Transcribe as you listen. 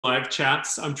live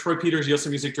chats. I'm Troy Peters, YOSA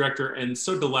Music Director, and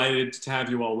so delighted to have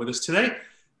you all with us today.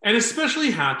 And especially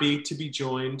happy to be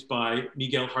joined by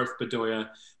Miguel Harth-Bedoya.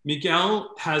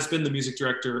 Miguel has been the music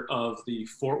director of the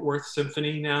Fort Worth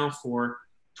Symphony now for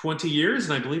 20 years,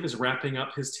 and I believe is wrapping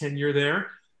up his tenure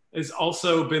there. Has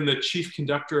also been the chief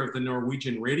conductor of the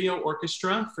Norwegian Radio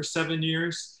Orchestra for 7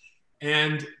 years.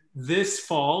 And this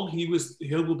fall, he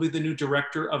will be the new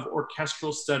director of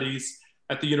orchestral studies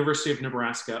at the University of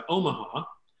Nebraska, Omaha.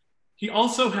 He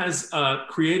also has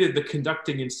created the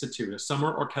Conducting Institute, a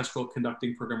summer orchestral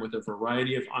conducting program with a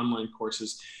variety of online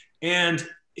courses. And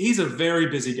he's a very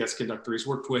busy guest conductor. He's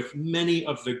worked with many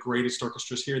of the greatest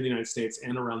orchestras here in the United States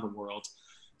and around the world.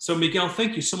 So Miguel,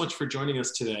 thank you so much for joining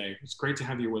us today. It's great to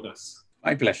have you with us.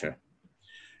 My pleasure.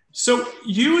 So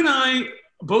you and I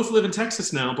both live in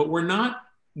Texas now, but we're not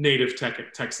native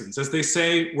Texans. As they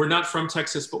say, we're not from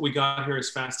Texas, but we got here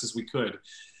as fast as we could.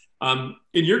 In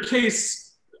your case,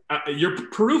 you're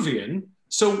Peruvian.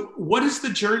 So what is the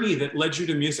journey that led you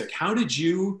to music? How did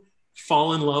you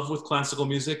fall in love with classical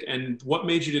music, and what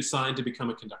made you decide to become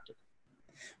a conductor?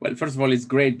 Well, first of all, it's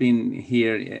great being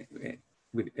here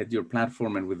at your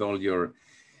platform and with all your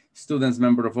students,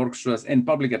 member of orchestras, and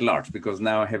public at large, because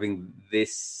now having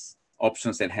these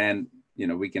options at hand,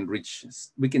 we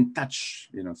can touch,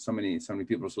 so many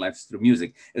people's lives through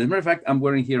music. As a matter of fact, I'm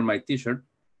wearing here my T-shirt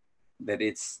that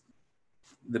it's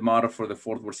the motto for the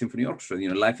Fort Worth Symphony Orchestra.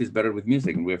 Life is better with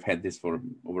music, and we've had this for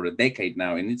over a decade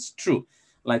now, and it's true.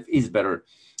 Life is better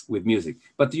with music.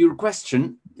 But to your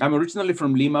question, I'm originally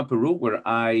from Lima, Peru, where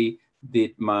I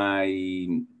did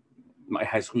my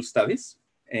high school studies.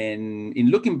 And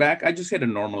in looking back, I just had a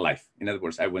normal life. In other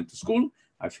words, I went to school,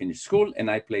 I finished school, and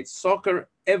I played soccer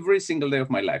every single day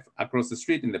of my life across the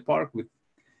street in the park with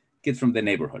kids from the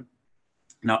neighborhood.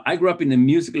 Now, I grew up in a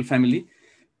musical family,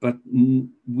 but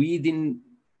we didn't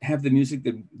have the music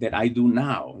that I do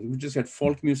now. We just had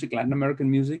folk music, Latin American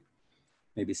music,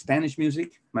 maybe Spanish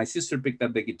music. My sister picked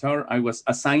up the guitar. I was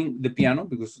assigned the piano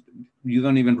because you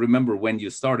don't even remember when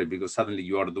you started, because suddenly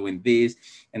you are doing this,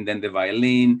 and then the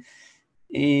violin.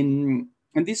 And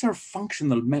these are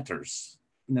functional matters.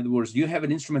 In other words, you have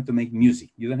an instrument to make music.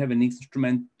 You don't have an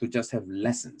instrument to just have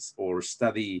lessons or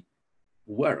study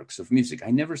works of music.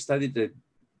 I never studied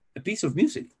a piece of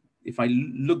music. If I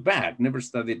look back, never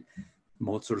studied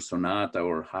Mozart sonata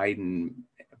or Haydn,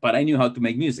 but I knew how to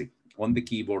make music on the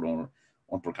keyboard or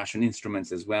on percussion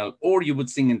instruments as well, or you would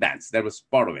sing and dance. That was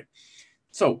part of it.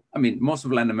 So, most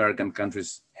of Latin American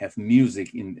countries have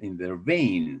music in their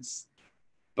veins,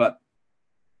 but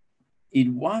it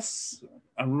was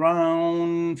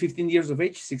around 15 years of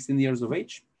age, 16 years of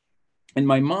age. And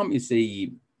my mom is a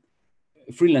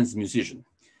freelance musician,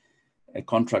 a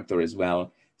contractor as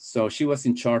well. So she was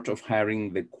in charge of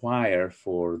hiring the choir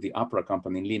for the opera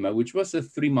company in Lima, which was a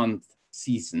 3-month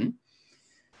season.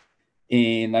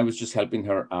 And I was just helping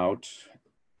her out.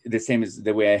 The same as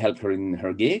the way I helped her in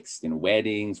her gigs,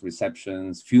 weddings,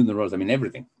 receptions, funerals,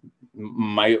 everything.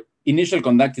 My initial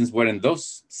conductings were in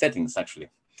those settings, actually.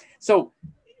 So,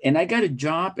 and I got a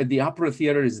job at the Opera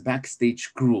Theater as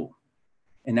backstage crew.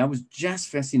 And I was just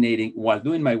fascinating while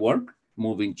doing my work,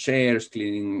 moving chairs,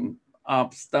 cleaning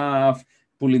up stuff,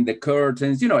 pulling the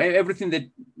curtains, everything that,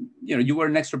 you were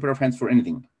an extra pair of hands for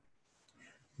anything.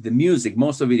 The music,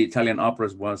 most of it, Italian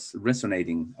operas, was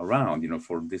resonating around,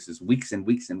 for this is weeks and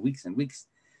weeks and weeks and weeks.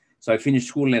 So I finished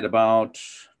school at about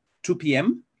 2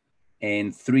 p.m.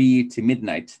 and 3 to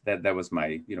midnight. That was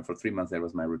my, for 3 months, that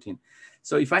was my routine.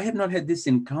 So if I had not had this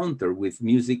encounter with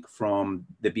music from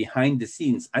the behind the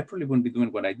scenes, I probably wouldn't be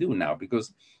doing what I do now,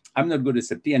 because I'm not good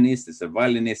as a pianist, as a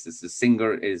violinist, as a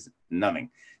singer, as nothing.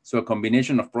 So a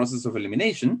combination of process of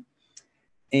elimination.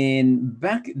 And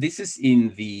this is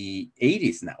in the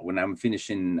 80s now, when I'm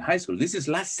finishing high school. This is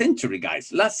last century,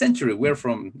 guys. Last century, we're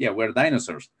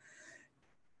dinosaurs.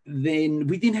 Then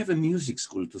we didn't have a music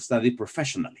school to study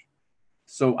professionally.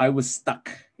 So I was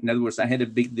stuck. In other words, I had a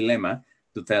big dilemma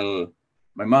to tell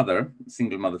my mother,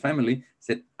 single mother family,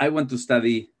 said, I want to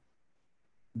study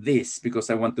this because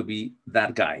I want to be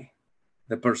that guy,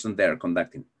 the person there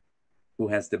conducting, who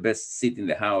has the best seat in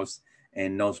the house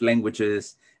and knows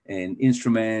languages and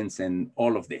instruments and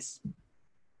all of this.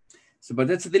 So, but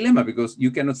that's a dilemma, because you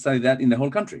cannot study that in the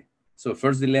whole country. So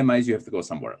first dilemma is you have to go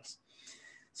somewhere else.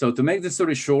 So to make the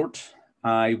story short,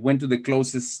 I went to the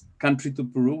closest country to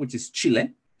Peru, which is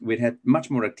Chile. We had much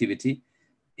more activity.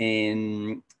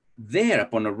 And there,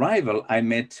 upon arrival, I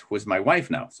met with my wife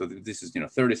now. So this is,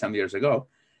 30 some years ago.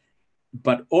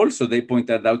 But also they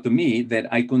pointed out to me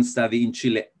that I couldn't study in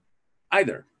Chile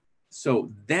either.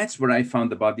 So that's where I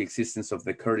found about the existence of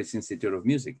the Curtis Institute of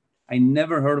Music. I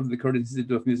never heard of the Curtis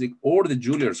Institute of Music or the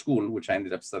Juilliard School, which I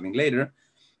ended up studying later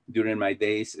during my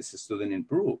days as a student in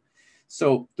Peru.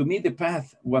 So to me, the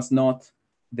path was not,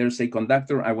 there's a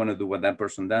conductor, I want to do what that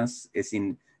person does, as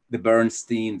in the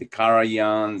Bernstein, the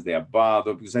Karajans, the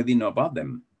Abbado, because I didn't know about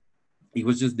them. It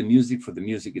was just the music for the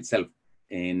music itself,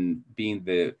 and being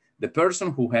the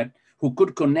person who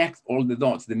could connect all the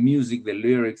dots, the music, the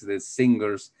lyrics, the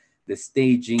singers, the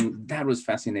staging. That was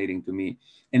fascinating to me.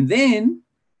 And then,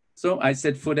 so I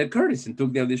set foot at Curtis and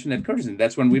took the audition at Curtis, and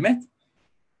that's when we met.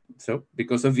 So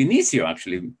because of Vinicio,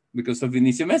 actually, because of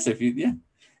Vinicio Mesa, yeah,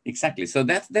 exactly. So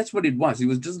that's what it was. It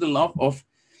was just the love of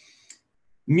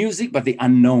music, but the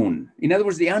unknown. In other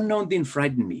words, the unknown didn't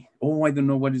frighten me. Oh, I don't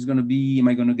know what it's going to be. Am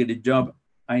I going to get a job?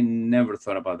 I never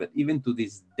thought about that. Even to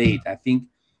this date, I think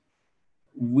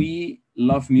we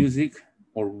love music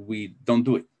or we don't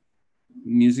do it.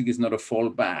 Music is not a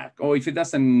fallback. Oh, if it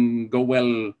doesn't go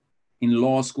well in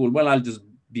law school, well, I'll just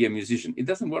be a musician. It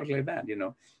doesn't work like that, you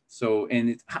know? So,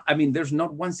 and I mean, there's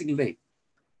not one single day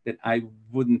that I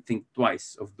wouldn't think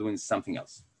twice of doing something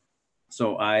else.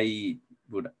 So I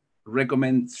would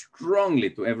recommend strongly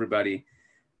to everybody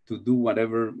to do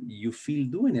whatever you feel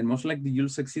doing, and most likely you'll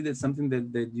succeed at something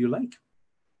that you like.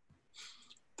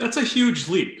 That's a huge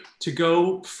leap to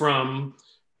go from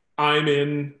I'm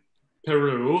in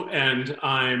Peru and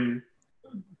I'm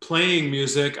playing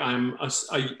music. I'm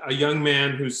a young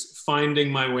man who's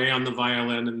finding my way on the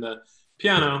violin and the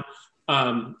piano,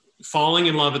 falling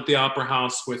in love at the opera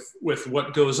house with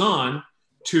what goes on,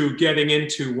 to getting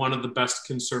into one of the best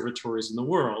conservatories in the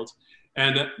world.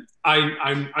 And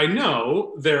I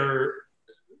know there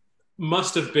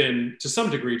must have been, to some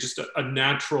degree, just a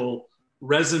natural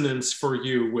resonance for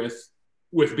you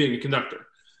with being a conductor.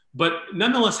 But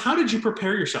nonetheless, how did you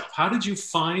prepare yourself? How did you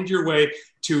find your way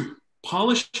to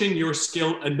polishing your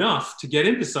skill enough to get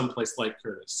into someplace like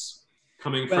Curtis,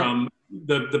 coming from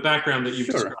the background that you've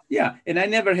described? Yeah, and I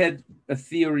never had a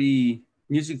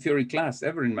music theory class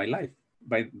ever in my life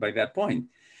by that point.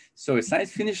 So as I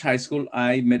finished high school,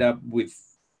 I met up with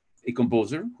a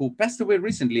composer who passed away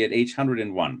recently at age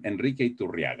 101, Enrique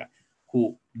Iturriaga,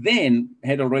 who then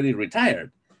had already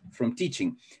retired from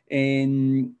teaching.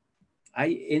 And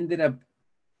I ended up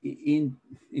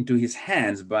into his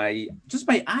hands by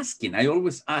asking. I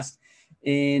always ask.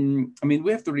 And I mean,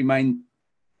 we have to remind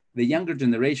the younger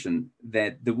generation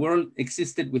that the world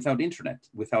existed without internet,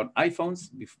 without iPhones,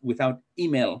 without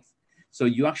email. So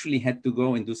you actually had to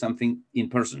go and do something in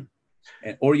person,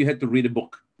 or you had to read a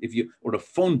book or a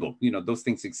phone book, you know, those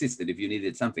things existed if you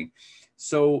needed something.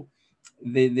 So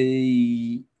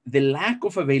the lack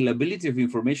of availability of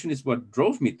information is what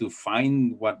drove me to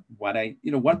find what I,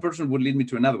 you know, one person would lead me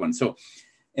to another one. So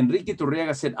Enrique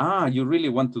Iturriaga said, you really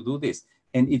want to do this.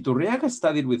 And Iturriaga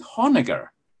studied with Honegger,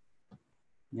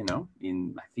 you know,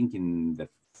 I think in the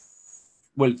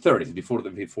 30s,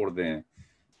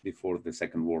 before the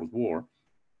Second World War.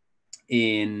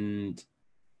 And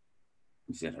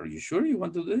he said, are you sure you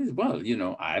want to do this? Well, you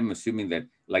know, I'm assuming that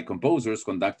like composers,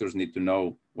 conductors need to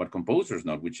know what composers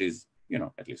know, which is, you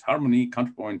know, at least harmony,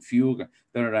 counterpoint, fugue,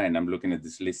 and I'm looking at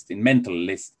this list, in mental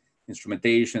list,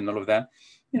 instrumentation, all of that,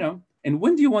 you know. And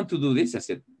when do you want to do this? I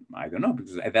said, I don't know,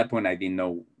 because at that point I didn't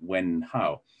know when,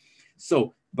 how.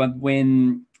 So, but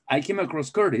when I came across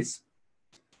Curtis,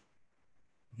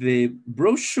 the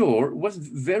brochure was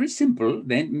very simple.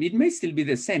 Then it may still be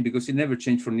the same because it never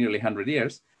changed for nearly 100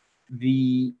 years.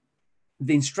 The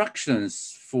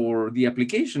instructions for the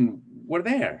application were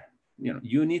there. You know,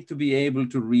 you need to be able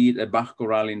to read a Bach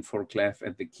chorale in 4-clef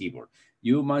at the keyboard.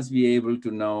 You must be able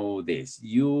to know this.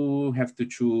 You have to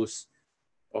choose,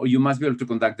 or you must be able to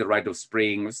conduct the rite of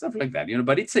spring, stuff like that. You know,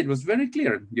 but it was very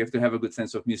clear. You have to have a good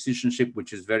sense of musicianship,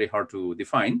 which is very hard to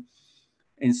define.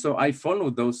 And so I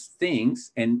followed those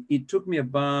things, and it took me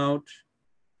about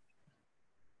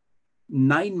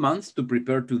 9 months to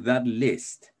prepare to that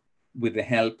list with the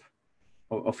help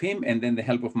of him, and then the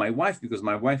help of my wife, because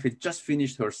my wife had just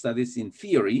finished her studies in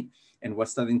theory and was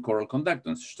studying choral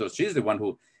conductor. So she's the one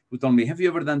who told me, have you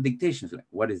ever done dictations? Like,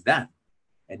 what is that?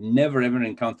 I'd never, ever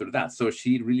encountered that. So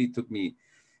she really took me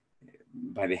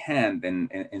by the hand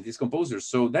and this composer.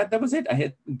 So that was it. I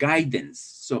had guidance.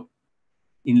 So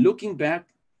in looking back,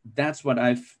 that's what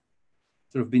I've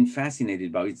sort of been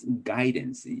fascinated by. It's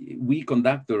guidance. We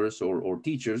conductors or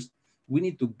teachers, we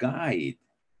need to guide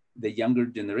the younger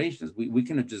generations. We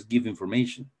cannot just give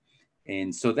information.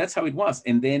 And so that's how it was.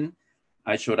 And then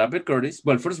I showed up at Curtis.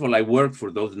 Well, first of all, I worked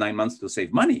for those 9 months to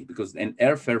save money, because an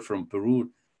airfare from Peru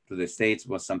to the States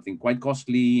was something quite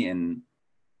costly, and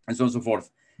so on and so forth.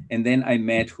 And then I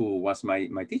met who was my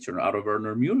teacher, Otto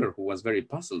Werner Müller, who was very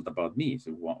puzzled about me.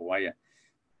 So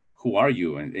who are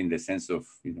you? And in the sense of,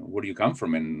 where do you come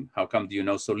from and how come do you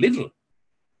know so little?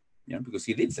 Because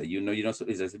he did say, so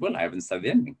he says, well, I haven't studied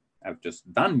anything. I've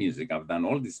just done music. I've done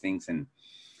all these things. And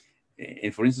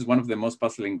for instance, one of the most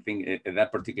puzzling thing at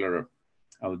that particular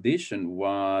audition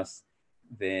was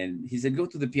then he said, go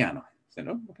to the piano. I said,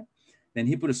 oh, okay. Then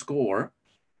he put a score.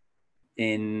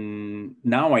 And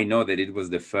now I know that it was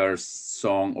the first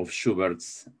song of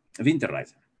Schubert's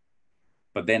Winterreise.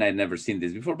 But then I'd never seen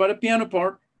this before, but a piano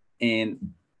part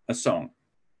and a song.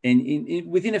 And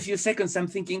within a few seconds, I'm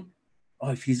thinking,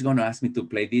 oh, if he's going to ask me to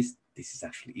play this is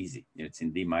actually easy. It's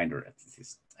in D minor.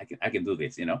 I can do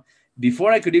this,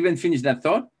 Before I could even finish that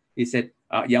thought, he said,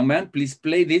 young man, please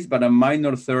play this, but a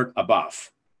minor third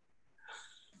above.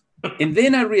 And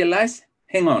then I realized,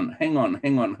 hang on.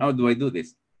 How do I do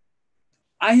this?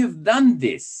 I have done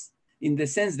this in the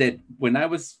sense that when I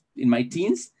was in my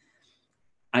teens,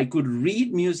 I could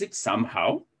read music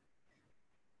somehow,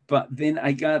 but then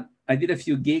I did a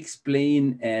few gigs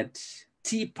playing at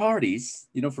tea parties,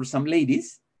 for some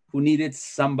ladies who needed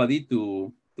somebody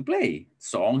to play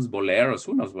songs, boleros,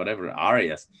 who knows, whatever,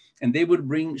 arias. And they would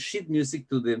bring sheet music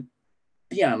to the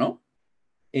piano,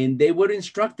 and they were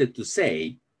instructed to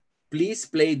say, please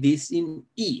play this in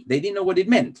E. They didn't know what it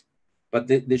meant, but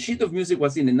the sheet of music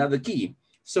was in another key.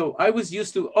 So I was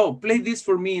used to, play this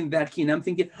for me in that key. And I'm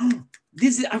thinking,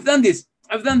 I've done this,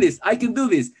 I can do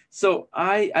this. So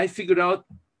I figured out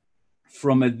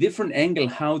from a different angle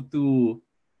how to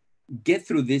get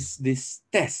through this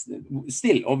test.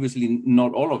 Still, obviously,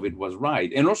 not all of it was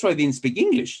right. And also I didn't speak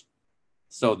English.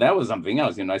 So that was something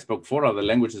else. I spoke 4 other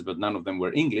languages, but none of them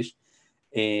were English.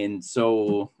 And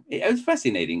so it was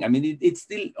fascinating. I mean, it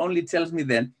still only tells me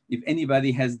that if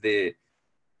anybody has the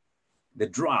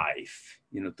drive,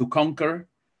 to conquer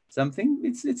something,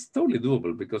 it's totally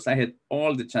doable, because I had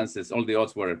all the chances, all the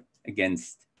odds were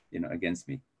against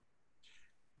me.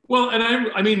 Well, and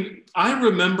I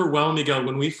remember well, Miguel,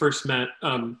 when we first met,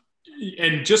 and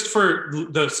just for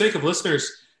the sake of listeners,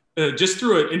 just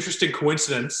through an interesting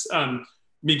coincidence,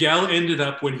 Miguel ended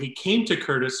up, when he came to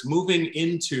Curtis, moving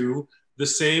into the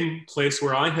same place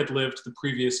where I had lived the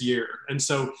previous year. And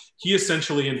so he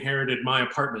essentially inherited my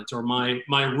apartment, or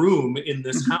my room in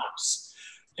this house.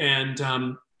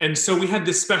 And so we had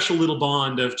this special little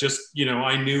bond of just,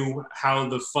 I knew how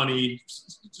the funny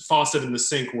faucet in the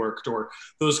sink worked, or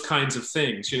those kinds of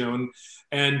things,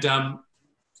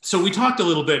 so we talked a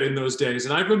little bit in those days.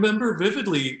 And I remember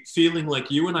vividly feeling like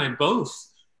you and I both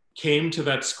came to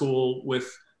that school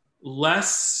with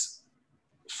less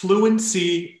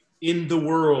fluency in the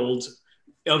world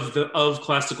of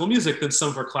classical music than some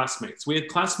of our classmates. We had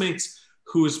classmates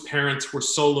whose parents were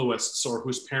soloists, or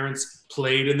whose parents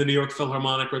played in the New York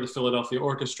Philharmonic or the Philadelphia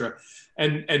Orchestra.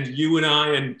 And you and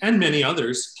I and many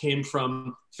others came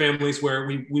from families where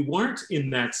we weren't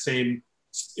in that same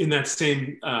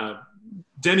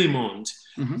demi-monde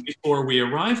before we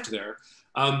arrived there.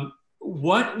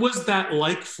 What was that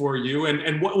like for you?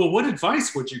 And what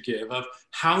advice would you give of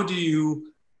how do you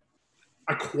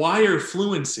acquire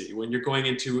fluency when you're going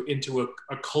into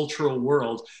a cultural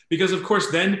world? Because of course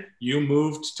then you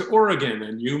moved to Oregon,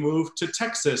 and you moved to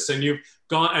Texas, and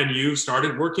you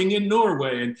started working in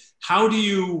Norway. And how do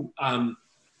you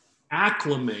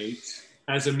acclimate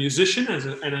as a musician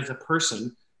and as a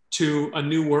person to a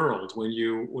new world when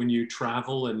you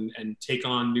travel and take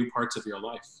on new parts of your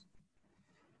life?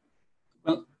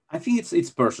 Well, I think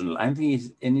it's personal. I don't think it's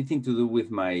anything to do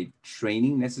with my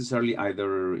training necessarily,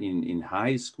 either in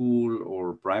high school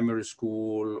or primary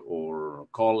school or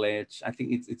college. I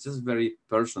think it's just very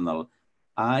personal.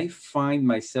 I find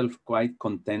myself quite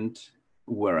content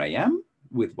where I am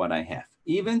with what I have.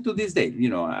 Even to this day,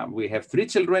 we have 3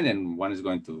 children, and one is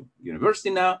going to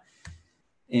university now.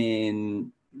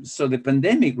 And so the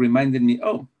pandemic reminded me,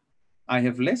 I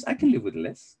have less, I can live with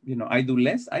less. I do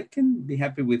less, I can be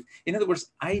happy with. In other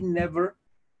words, I never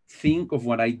think of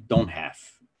what I don't have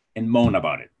and moan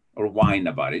about it or whine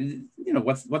about it.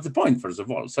 What's the point, first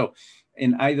of all? So,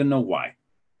 and I don't know why.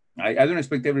 I don't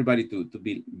expect everybody to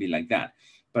be like that.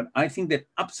 But I think that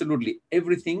absolutely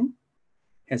everything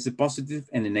has a positive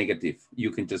and a negative.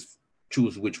 You can just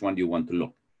choose which one you want to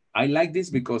look. I like this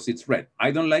because it's red.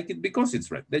 I don't like it because it's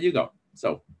red. There you go.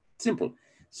 So simple.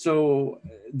 So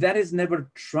that has never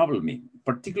troubled me,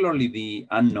 particularly the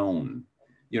unknown.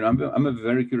 I'm a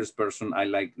very curious person. I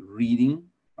like reading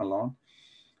a lot.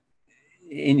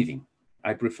 Anything.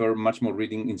 I prefer much more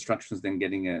reading instructions than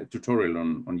getting a tutorial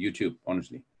on YouTube,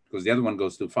 honestly, because the other one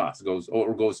goes too fast, goes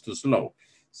too slow.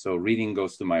 So reading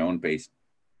goes to my own pace.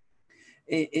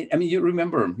 You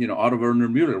remember, Otto Werner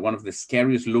Müller, one of the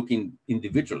scariest looking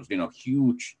individuals,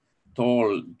 huge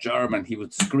tall German. He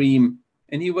would scream,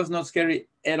 and he was not scary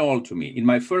at all to me. In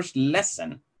my first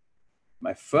lesson,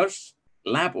 my first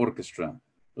lab orchestra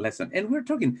lesson, and we're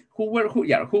talking who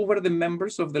were the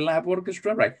members of the lab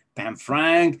orchestra, right? Pam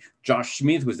Frank, Josh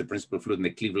Smith, who's the principal flute in the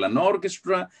Cleveland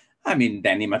Orchestra. I mean,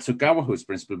 Danny Matsukawa, who's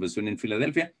principal bassoon in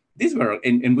Philadelphia. These were,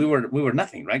 and we were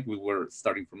nothing, right? We were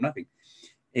starting from nothing.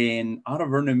 And Otto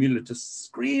Werner Müller just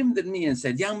screamed at me and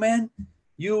said, "Young man,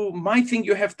 you might think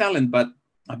you have talent, but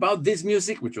about this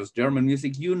music," which was German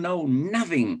music, "you know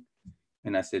nothing."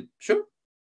 And I said, "Sure.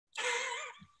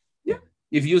 Yeah,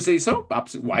 if you say so,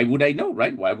 why would I know,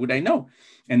 right? Why would I know?"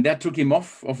 And that took him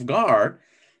off guard.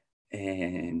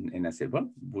 And I said, "Well,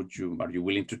 are you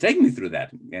willing to take me through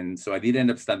that?" And so I did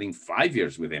end up studying 5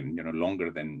 years with him,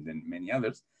 longer than many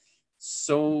others.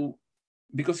 So,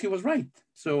 because he was right.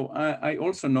 So I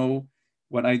also know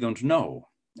what I don't know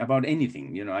about anything.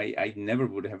 I never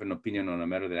would have an opinion on a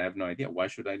matter that I have no idea. Why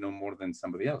should I know more than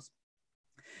somebody else?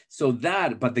 So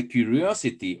but the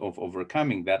curiosity of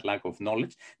overcoming that lack of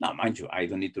knowledge. Now, mind you, I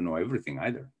don't need to know everything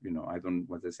either.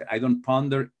 I don't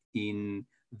ponder in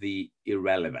the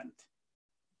irrelevant.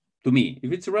 To me,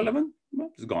 if it's irrelevant,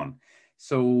 well, it's gone.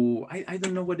 So I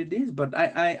don't know what it is, but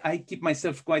I keep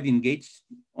myself quite engaged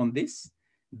on this,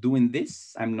 doing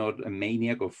this. I'm not a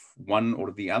maniac of one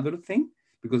or the other thing,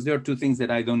 because there are two things that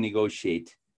I don't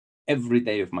negotiate every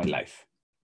day of my life.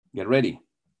 Get ready.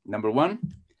 Number one,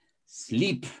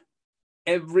 sleep.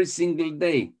 Every single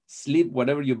day, sleep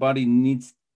whatever your body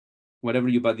needs, whatever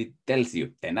your body tells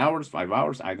you, 10 hours, 5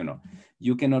 hours, I don't know.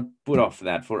 You cannot put off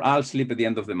that for I'll sleep at the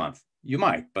end of the month. You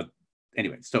might, but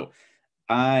anyway, so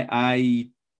I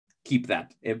keep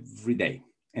that every day.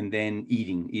 And then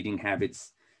eating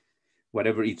habits,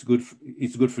 whatever it's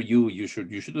good for you, you should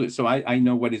do it. So I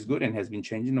know what is good and has been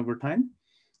changing over time.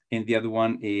 And the other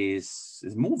one is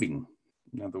moving.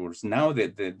 In other words, now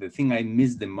the thing I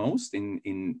miss the most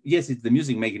yes, it's the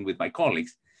music making with my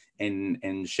colleagues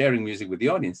and sharing music with the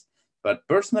audience. But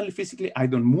personally, physically, I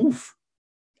don't move.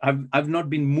 I've not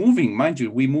been moving. Mind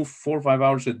you, we move 4 or 5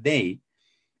 hours a day,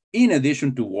 in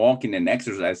addition to walking and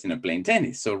exercising and playing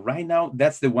tennis. So right now,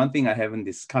 that's the one thing I haven't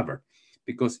discovered,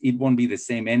 because it won't be the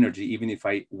same energy even if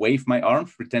I wave my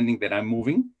arms pretending that I'm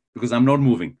moving, because I'm not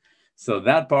moving. So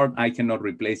that part, I cannot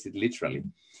replace it literally.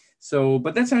 So,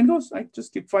 but that's how it goes. I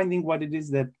just keep finding what it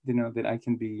is that, that I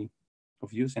can be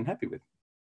of use and happy with.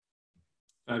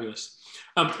 Fabulous.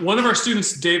 One of our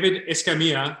students, David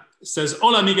Escamilla, says,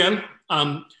 "Hola, Miguel.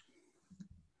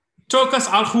 Tocas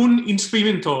algún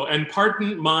instrumento?" And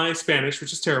pardon my Spanish,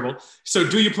 which is terrible. So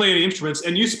do you play any instruments?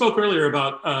 And you spoke earlier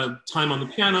about time on the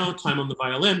piano, time on the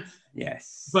violin.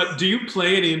 Yes. But do you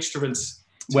play any instruments?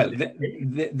 Well,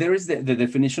 there is the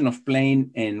definition of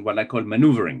playing and what I call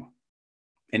maneuvering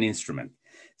an instrument.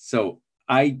 So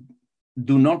I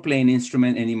do not play an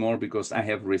instrument anymore because I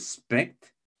have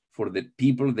respect for the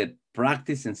people that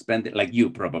practice and spend it, like you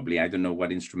probably. I don't know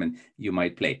what instrument you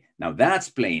might play. Now that's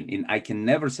playing, and I can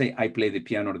never say I play the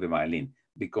piano or the violin,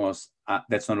 because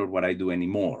that's not what I do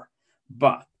anymore.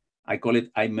 But I call it,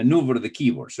 I maneuver the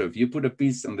keyboard. So if you put a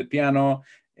piece on the piano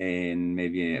and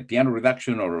maybe a piano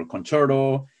reduction or a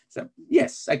concerto, so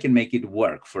yes, I can make it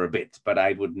work for a bit, but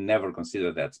I would never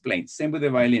consider that's playing. Same with the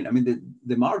violin. I mean,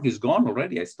 the mark is gone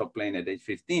already. I stopped playing at age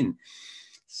 15.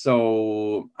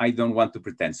 So I don't want to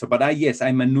pretend. So, but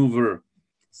I maneuver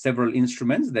several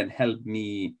instruments that help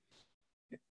me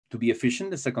to be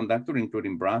efficient as a conductor,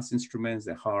 including brass instruments,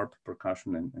 the harp,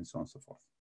 percussion, and so on and so forth.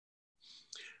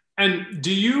 And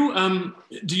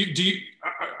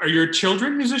are your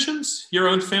children musicians, your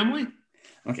own family?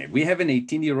 Okay, we have an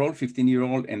 18-year-old,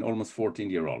 15-year-old, and almost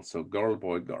 14-year-old. So girl,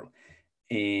 boy, girl.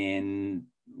 And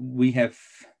we have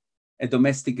a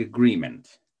domestic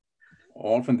agreement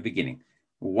all from the beginning.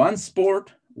 One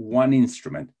sport, one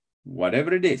instrument,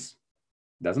 whatever it is,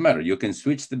 doesn't matter. You can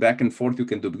switch the back and forth, you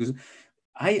can do, because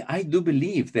I do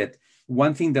believe that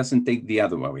one thing doesn't take the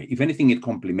other away. If anything, it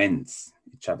complements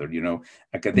each other.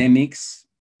 Academics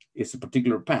is a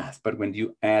particular path, but when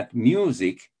you add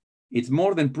music, it's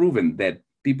more than proven that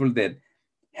people that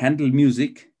handle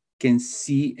music can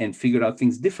see and figure out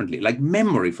things differently. Like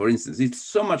memory, for instance, it's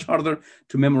so much harder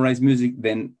to memorize music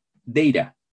than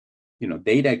data.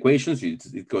 Data equations,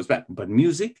 it goes back, but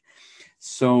music.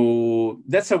 So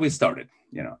that's how we started,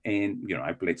 and,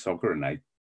 I played soccer, and I,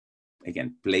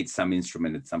 again, played some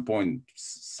instrument at some point,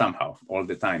 somehow, all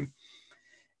the time.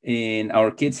 And our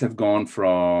kids have gone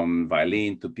from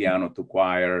violin to piano to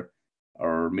choir.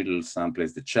 Our middle son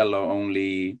plays the cello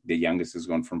only. The youngest has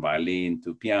gone from violin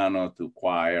to piano to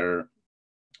choir.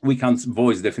 We count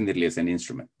voice definitely as an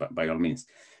instrument, but by all means.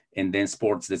 And then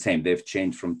sports, the same. They've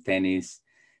changed from tennis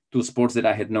to sports that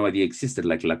I had no idea existed,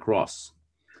 like lacrosse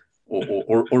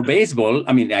or baseball.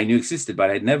 I mean, I knew existed, but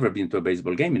I'd never been to a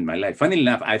baseball game in my life. Funnily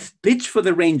enough, I've pitched for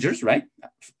the Rangers, right?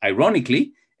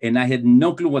 Ironically, and I had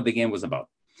no clue what the game was about.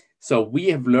 So we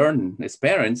have learned as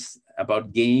parents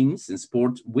about games and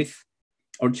sports with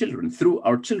our children, through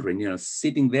our children, you know,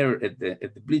 sitting there at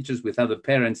the bleachers with other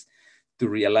parents to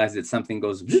realize that something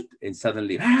goes and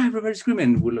suddenly, everybody's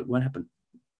screaming. What happened?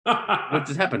 What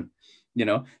just happened? You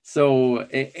know, so,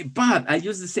 but I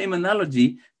use the same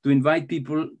analogy to invite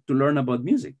people to learn about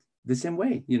music the same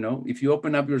way. You know, if you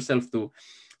open up yourself to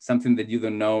something that you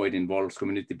don't know, it involves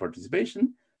community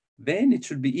participation, then it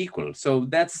should be equal. So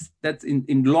that's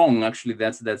in long, actually,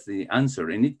 that's the answer.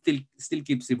 And it still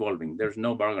keeps evolving. There's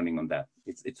no bargaining on that.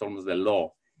 It's almost a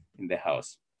law in the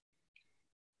house.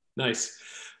 Nice.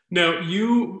 Now,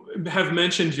 you have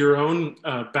mentioned your own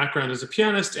background as a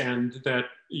pianist and that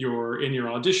you're in your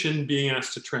audition being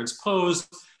asked to transpose.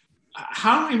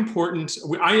 How important,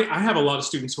 I have a lot of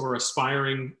students who are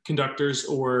aspiring conductors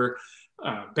or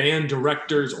band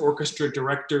directors, orchestra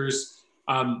directors,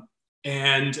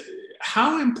 and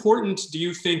how important do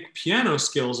you think piano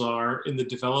skills are in the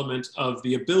development of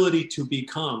the ability to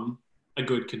become a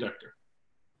good conductor?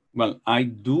 Well, I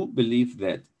do believe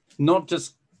that not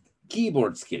just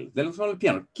keyboard skills, there's not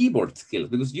piano, keyboard skills,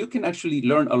 because you can actually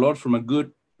learn a lot from a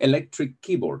good electronic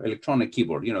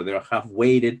keyboard. You know, they're half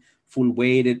weighted, full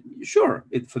weighted. Sure,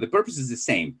 for the purpose is the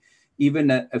same. Even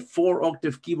a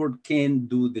 4-octave keyboard can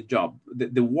do the job.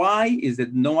 The why is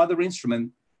that no other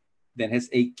instrument that has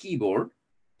a keyboard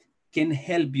can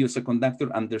help you as a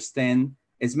conductor understand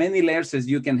as many layers as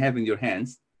you can have in your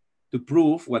hands to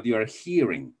prove what you are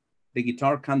hearing. The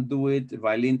guitar can't do it, the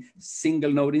violin,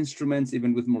 single note instruments,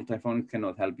 even with multiphonic,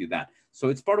 cannot help you that. So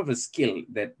it's part of a skill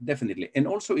that definitely, and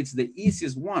also it's the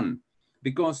easiest one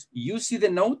because you see the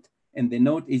note and the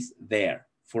note is there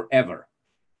forever.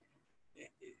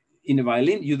 In a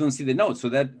violin, you don't see the note, so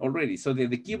that already, so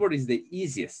the keyboard is the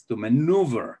easiest to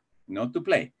maneuver, not to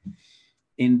play.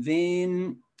 And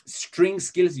then string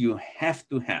skills you have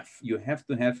to have. You have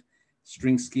to have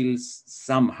string skills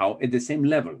somehow at the same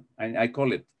level. I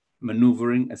call it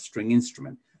maneuvering a string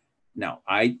instrument. Now,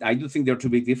 I do think there are two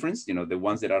big differences, you know, the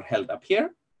ones that are held up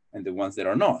here and the ones that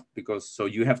are not, because so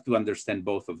you have to understand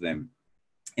both of them.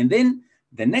 And then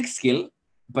the next skill,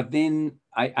 but then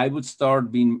I would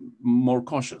start being more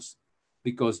cautious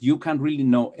because you can't really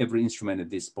know every instrument at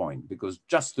this point, because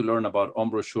just to learn about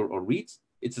embouchure or reeds,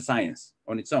 it's a science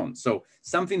on its own. So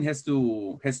something has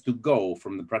to go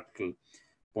from the practical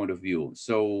point of view.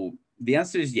 So the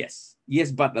answer is yes,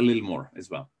 but a little more as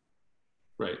well.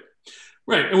 Right.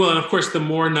 Right. Well, and of course, the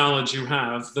more knowledge you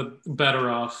have, the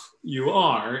better off you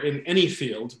are in any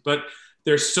field. But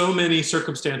there's so many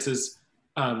circumstances,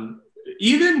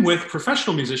 even with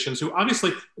professional musicians who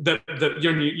obviously,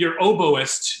 your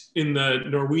oboist in the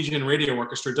Norwegian radio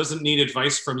orchestra doesn't need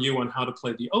advice from you on how to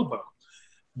play the oboe.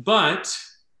 But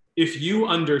if you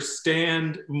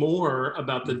understand more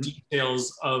about the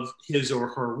details of his or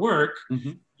her work,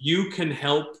 you can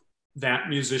help that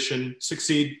musician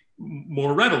succeed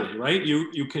more readily, right?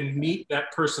 You can meet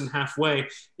that person halfway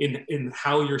in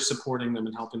how you're supporting them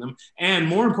and helping them. And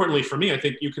more importantly for me, I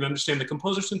think you can understand the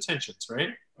composer's intentions, right?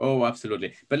 Oh,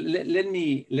 absolutely. But let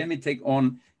me take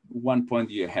on one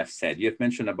point you have said. You have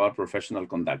mentioned about professional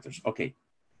conductors. Okay,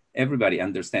 everybody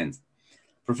understands.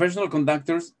 Professional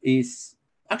conductors is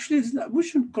actually, we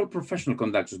shouldn't call professional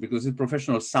conductors because it's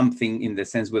professional something in the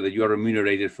sense whether you are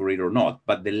remunerated for it or not,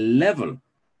 but the level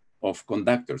of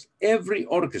conductors, every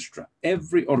orchestra,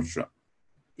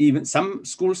 even some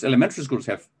schools, elementary schools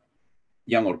have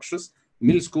young orchestras,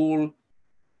 middle school,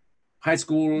 high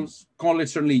schools, college,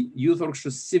 certainly youth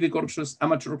orchestras, civic orchestras,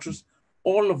 amateur orchestras,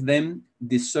 all of them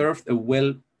deserve a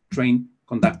well-trained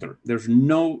conductor. There's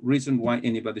no reason why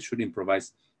anybody should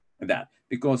improvise that,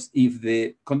 because if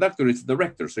the conductor is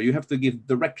director, so you have to give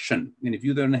direction, and if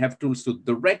you don't have tools to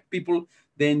direct people,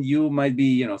 then you might be,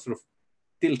 you know, sort of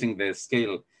tilting the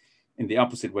scale in the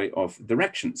opposite way of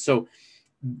direction. So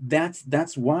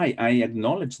that's why I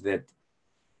acknowledge that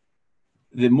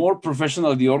the more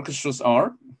professional the orchestras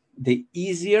are, the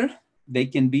easier they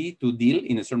can be to deal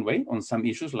in a certain way on some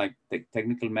issues like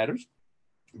technical matters.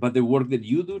 But the work that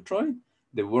you do, Troy,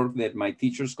 the work that my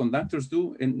teachers, conductors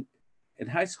do at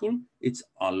high school, it's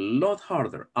a lot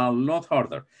harder.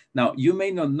 Now, you may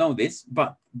not know this,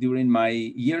 but during my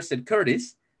years at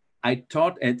Curtis, I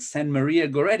taught at San Maria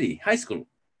Goretti High School.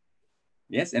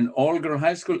 Yes, an all-girl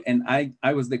high school, and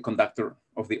I was the conductor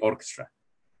of the orchestra.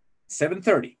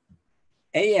 7:30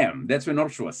 a.m., that's when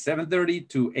orchestra was, 7:30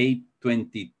 to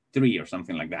 8:23 or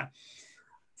something like that.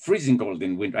 freezing cold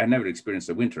in winter. I never experienced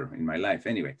a winter in my life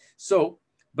anyway. So,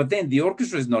 but then the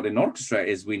orchestra is not an orchestra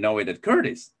as we know it at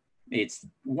Curtis. It's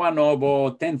one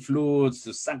oboe, 10 flutes,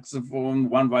 a saxophone,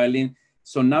 one violin.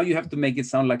 So now you have to make it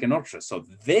sound like an orchestra. So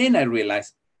then I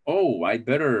realized, oh, I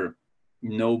better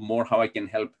know more how I can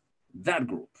help that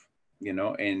group,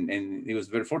 and it was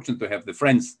very fortunate to have the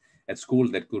friends at school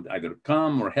that could either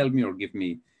come or help me or give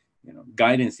me,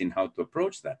 guidance in how to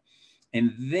approach that. And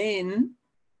then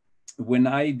when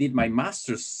I did my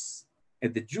master's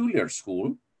at the Juilliard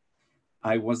School,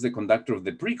 I was the conductor of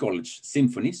the pre-college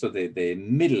symphony, so the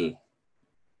middle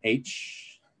age,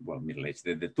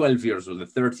 the 12 years or the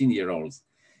 13-year-olds.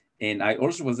 And I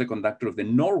also was the conductor of the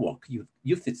Norwalk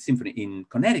Youth Symphony in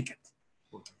Connecticut.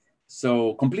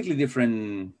 So completely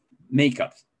different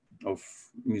makeup of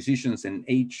musicians and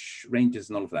age ranges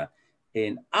and all of that.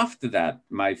 And after that,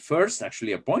 my first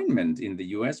actually appointment in the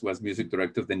US was music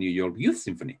director of the New York Youth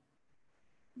Symphony.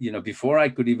 Before I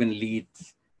could even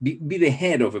be the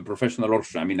head of a professional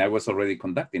orchestra. I mean, I was already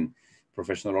conducting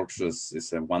professional orchestras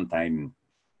as a one-time,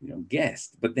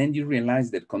 guest. But then you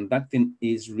realize that conducting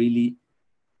is really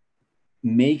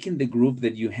making the group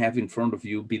that you have in front of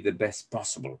you be the best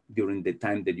possible during the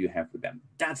time that you have with them.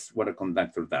 That's what a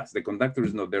conductor does. The conductor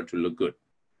is not there to look good.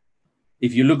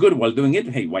 If you look good while doing it,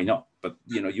 hey, why not? But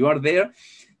you are there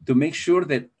to make sure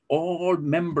that all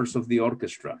members of the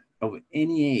orchestra of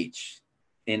any age,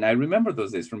 and I remember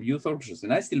those days from youth orchestras,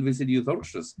 and I still visit youth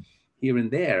orchestras here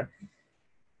and there,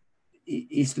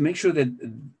 is to make sure that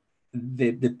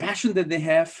the passion that they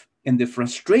have and the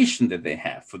frustration that they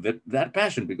have for that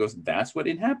passion, because that's what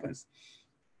it happens,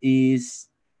 is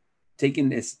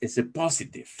taken as a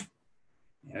positive.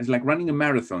 It's like running a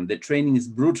marathon. The training is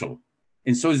brutal,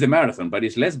 and so is the marathon, but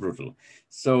it's less brutal.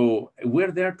 So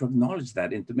we're there to acknowledge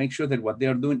that and to make sure that what they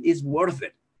are doing is worth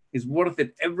it. It's worth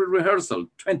it every rehearsal,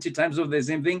 20 times of the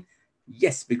same thing.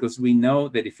 Yes, because we know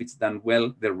that if it's done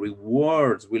well, the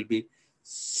rewards will be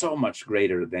so much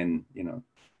greater than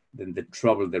the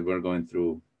trouble that we're going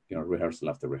through, rehearsal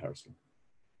after rehearsal.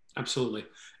 Absolutely.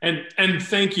 And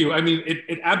thank you. I mean,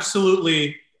 it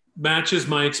absolutely matches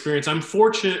my experience. I'm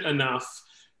fortunate enough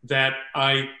that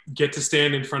I get to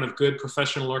stand in front of good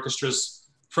professional orchestras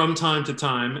from time to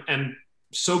time, and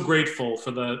so grateful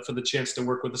for the chance to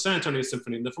work with the San Antonio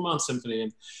Symphony and the Vermont Symphony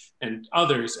and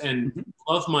others, and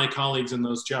love my colleagues in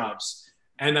those jobs.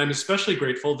 And I'm especially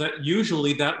grateful that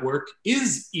usually that work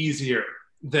is easier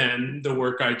than the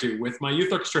work I do with my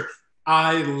youth orchestra.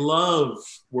 I love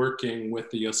working with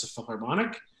the YOSA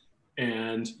Philharmonic,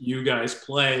 and you guys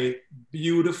play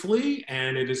beautifully,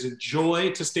 and it is a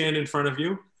joy to stand in front of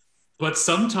you. But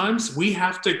sometimes we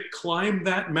have to climb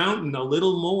that mountain a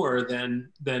little more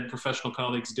than professional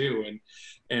colleagues do.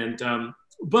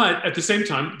 But at the same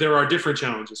time, there are different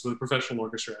challenges with a professional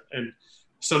orchestra, and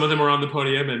some of them are on the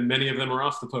podium and many of them are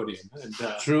off the podium. And,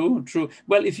 True.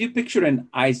 Well, if you picture an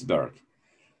iceberg,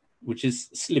 which is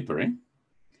slippery,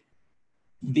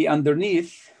 the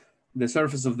underneath, the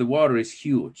surface of the water is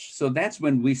huge. So that's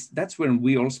when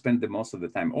we all spend the most of the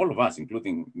time, all of us,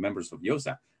 including members of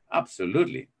YOSA.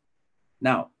 Absolutely.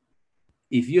 Now,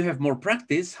 if you have more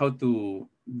practice how to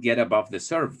get above the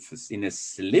surface in a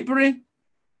slippery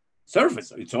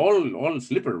surface, it's all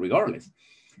slippery regardless.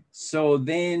 So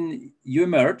then you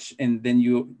emerge, and then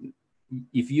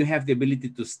if you have the ability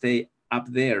to stay up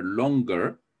there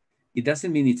longer, it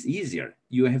doesn't mean it's easier.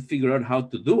 You have figured out how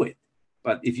to do it.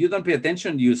 But if you don't pay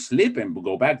attention, you slip and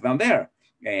go back down there,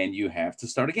 and you have to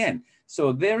start again.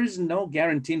 So there is no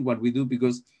guarantee in what we do,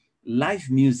 because live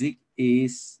music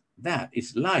is that.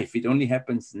 It's live. It only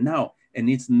happens now, and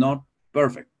it's not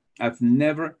perfect. I've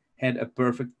never had a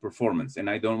perfect performance, and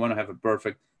I don't want to have a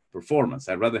perfect performance.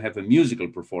 I'd rather have a musical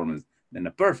performance than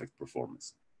a perfect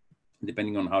performance,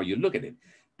 depending on how you look at it.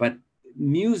 But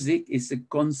music is a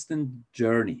constant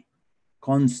journey.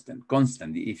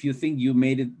 Constant. If you think you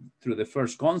made it through the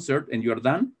first concert and you're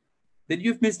done, then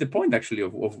you've missed the point actually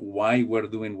of why we're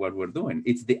doing what we're doing.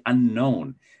 It's the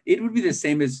unknown. It would be the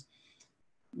same as,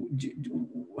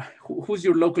 who's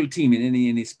your local team in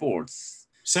any sports?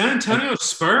 San Antonio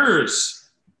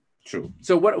Spurs. True.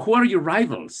 So who are your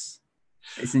rivals?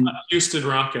 Houston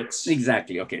Rockets.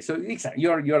 Exactly. Okay. So exactly.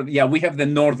 Yeah, we have the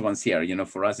North ones here,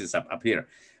 for us it's up here.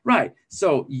 Right.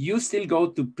 So you still go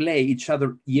to play each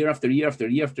other year after year after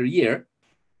year after year.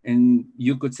 And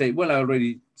you could say, well, I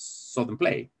already saw them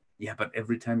play. Yeah, but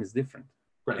every time is different.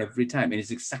 Right. Every time. And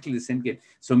it's exactly the same game.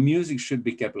 So music should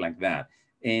be kept like that.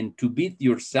 And to beat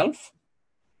yourself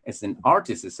as an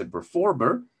artist, as a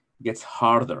performer, gets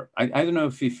harder. I don't know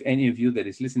if any of you that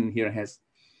is listening here has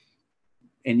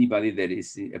anybody that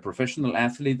is a professional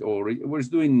athlete or is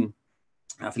doing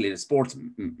athlete, a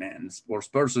sportsman, sports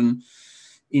person,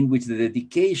 in which the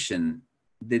dedication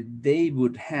that they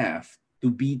would have to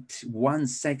beat 1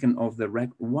 second of the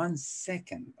 1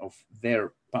 second of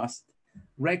their past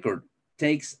record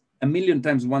takes a million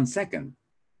times 1 second.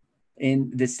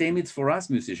 And the same is for us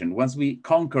musicians. Once we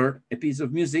conquer a piece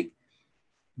of music,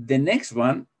 the next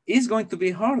one is going to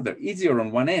be harder, easier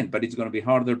on one end, but it's going to be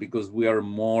harder because we are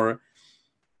more,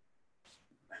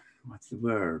 what's the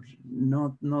word?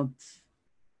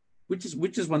 We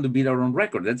just want to beat our own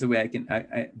record. That's the way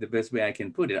the best way I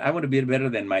can put it. I want to be better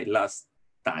than my last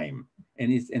time,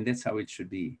 and that's how it should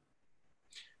be.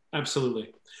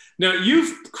 Absolutely. Now,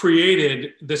 you've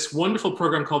created this wonderful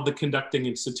program called the Conducting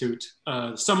Institute,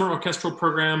 summer orchestral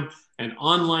program and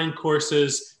online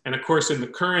courses. And of course, in the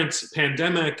current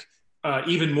pandemic,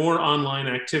 even more online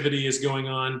activity is going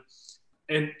on.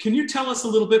 And can you tell us a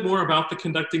little bit more about the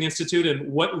Conducting Institute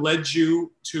and what led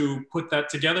you to put that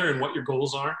together and what your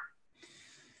goals are?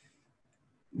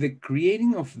 The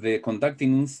creating of the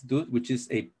Conducting Institute, which is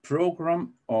a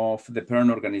program of the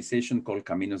parent organization called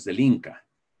Caminos del Inca,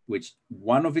 which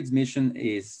one of its mission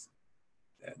is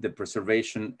the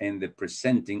preservation and the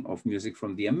presenting of music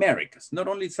from the Americas, not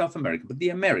only South America, but the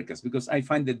Americas, because I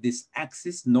find that this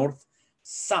axis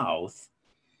north-south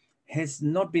has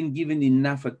not been given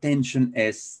enough attention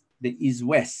as the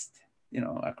east-west,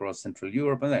 across Central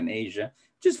Europe and then Asia,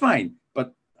 which is fine.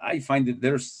 But I find that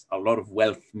there's a lot of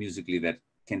wealth musically that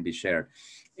can be shared.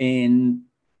 And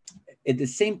at the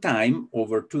same time,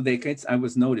 over 2 decades, I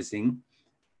was noticing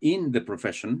in the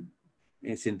profession,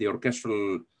 it's in the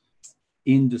orchestral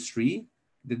industry,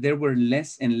 that there were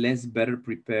less and less better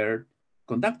prepared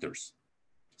conductors.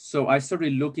 So I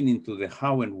started looking into the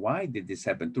how and why did this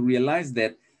happen, to realize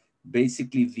that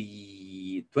basically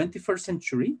the 21st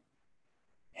century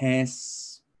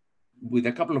has, with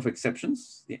a couple of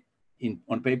exceptions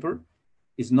on paper,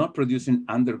 is not producing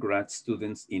undergrad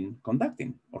students in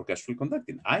conducting, orchestral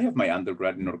conducting. I have my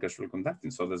undergrad in orchestral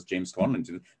conducting, so does James Collins.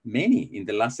 Many in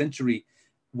the last century,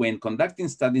 when conducting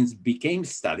studies became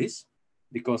studies,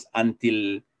 because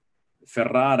until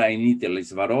Ferrara in Italy,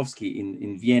 Swarovski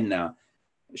in Vienna,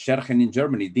 Scherchen in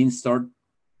Germany didn't start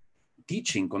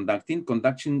teaching conducting,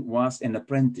 conduction was an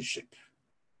apprenticeship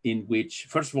in which,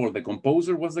 first of all, the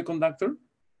composer was the conductor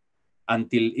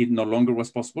until it no longer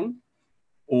was possible,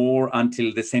 or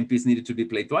until the same piece needed to be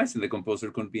played twice and the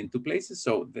composer couldn't be in 2 places.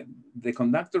 So the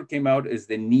conductor came out as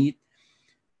the need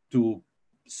to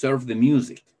serve the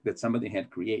music that somebody had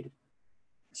created.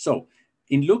 So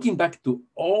in looking back to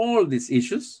all these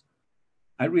issues,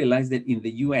 I realized that in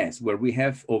the US, where we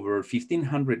have over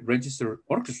 1,500 registered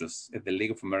orchestras at the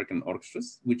League of American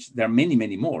Orchestras, which there are many,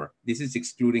 many more, this is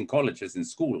excluding colleges and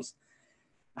schools,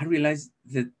 I realized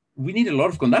that we need a lot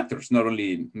of conductors, not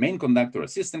only main conductor,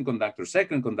 assistant conductor,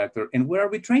 second conductor, and where are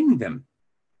we training them?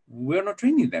 We're not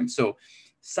training them. So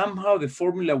somehow the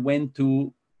formula went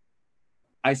to,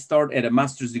 I start at a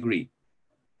master's degree.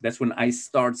 That's when I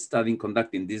start studying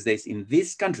conducting these days in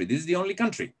this country. This is the only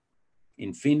country.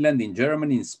 In Finland, in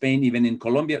Germany, in Spain, even in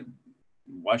Colombia.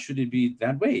 Why should it be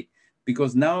that way?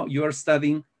 Because now you are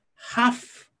studying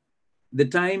half the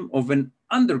time of an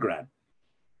undergrad.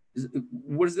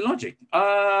 Where's the logic?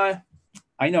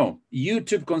 I know,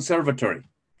 YouTube Conservatory.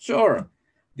 Sure,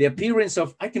 the appearance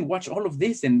of, I can watch all of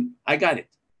this and I got it.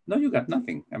 No, you got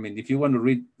nothing. I mean, if you want to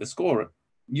read the score,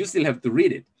 you still have to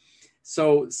read it.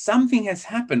 So something has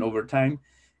happened over time,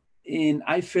 and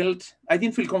I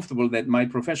didn't feel comfortable that my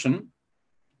profession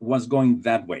was going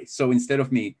that way. So instead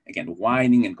of me, again,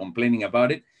 whining and complaining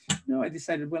about it, I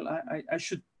decided, well, I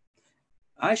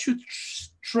should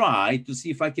try to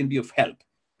see if I can be of help,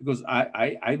 because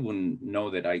I wouldn't know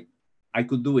that I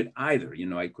could do it either.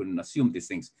 I couldn't assume these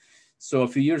things. So a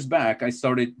few years back, I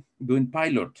started doing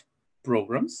pilot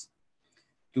programs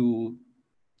to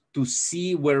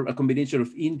see where a combination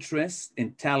of interest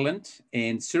and talent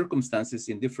and circumstances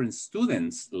in different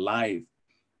students' life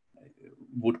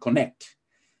would connect.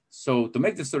 So to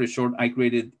make the story short, I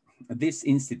created this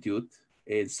institute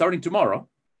starting tomorrow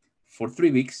for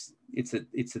 3 weeks. It's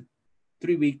a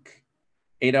 3-week,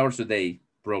 8 hours a day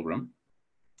program.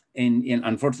 And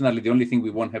unfortunately, the only thing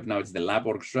we won't have now is the lab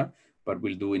orchestra, but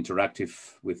we'll do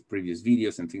interactive with previous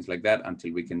videos and things like that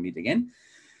until we can meet again,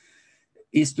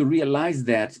 is to realize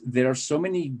that there are so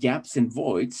many gaps and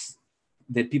voids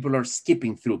that people are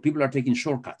skipping through. People are taking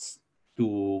shortcuts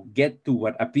to get to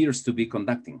what appears to be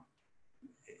conducting.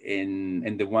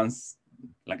 And the ones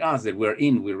like us that we're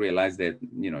in, we realize that,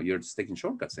 you're just taking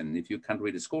shortcuts. And if you can't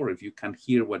read a score, if you can't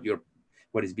hear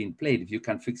what is being played, if you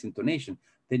can't fix intonation,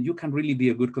 then you can't really be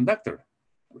a good conductor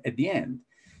at the end.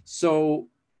 So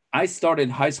I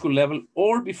started high school level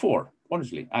or before.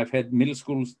 honestly. I've had middle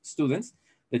school students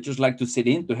that just like to sit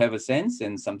in to have a sense,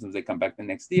 and sometimes they come back the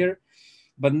next year.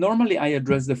 But normally I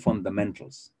address the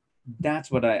fundamentals.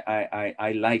 That's what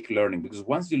I like learning, because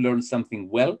once you learn something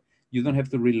well, you don't have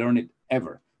to relearn it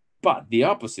ever. But the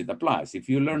opposite applies. If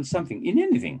you learn something in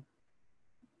anything,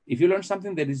 if you learn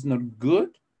something that is not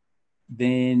good,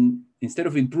 then instead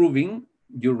of improving,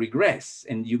 you regress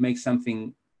and you make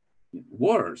something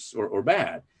worse or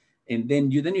bad. And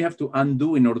then you have to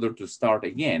undo in order to start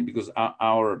again, because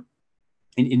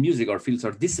in music, our fields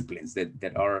are disciplines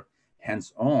that are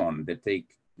hands-on, that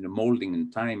take molding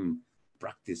and time,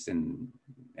 practice, and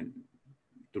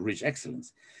to reach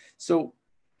excellence. So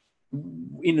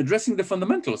in addressing the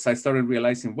fundamentals, I started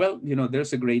realizing, well,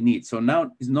 there's a great need. So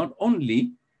now it's not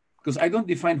only, because I don't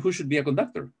define who should be a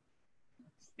conductor.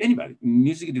 Anybody,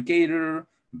 music educator,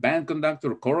 band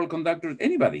conductor, choral conductor,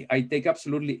 anybody. I take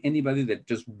absolutely anybody that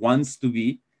just wants to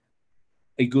be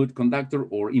a good conductor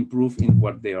or improve in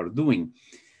what they are doing.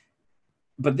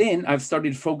 But then I've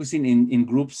started focusing in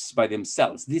groups by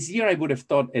themselves. This year, I would have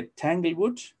taught at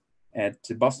Tanglewood, at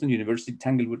Boston University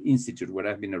Tanglewood Institute, where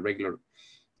I've been a regular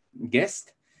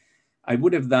guest. I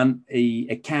would have done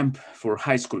a camp for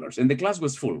high schoolers, and the class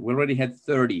was full. We already had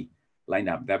 30 lined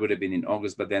up. That would have been in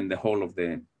August, but then the whole of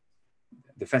the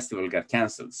festival got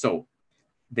canceled. So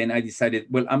then I decided,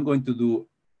 well, I'm going to do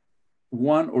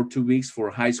 1 or 2 weeks for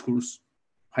high school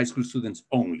students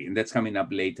only, and that's coming up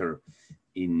later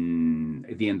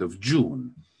at the end of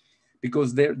June,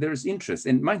 because there's interest.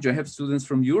 And mind you, I have students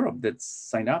from Europe that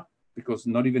sign up, because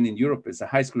not even in Europe as a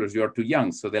high schoolers, you are too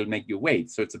young, so they'll make you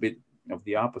wait. So it's a bit of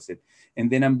the opposite.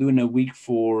 And then I'm doing a week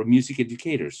for music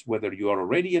educators, whether you are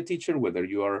already a teacher, whether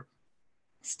you are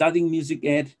studying music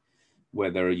ed,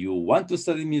 whether you want to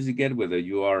study music ed, whether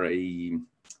you are a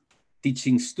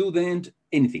teaching student,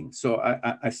 anything. So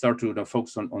I start to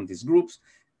focus on these groups.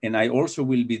 And I also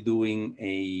will be doing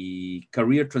a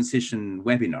career transition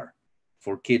webinar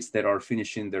for kids that are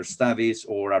finishing their studies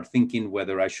or are thinking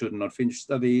whether I should not finish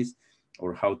studies,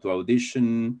 or how to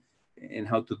audition and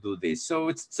how to do this. So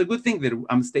it's a good thing that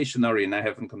I'm stationary and I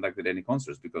haven't conducted any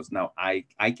concerts, because now I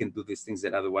can do these things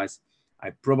that otherwise I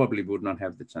probably would not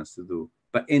have the chance to do.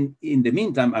 But in the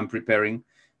meantime, I'm preparing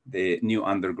the new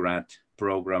undergrad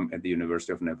program at the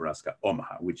University of Nebraska,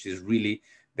 Omaha, which is really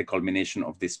the culmination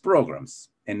of these programs.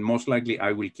 And most likely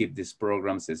I will keep these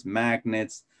programs as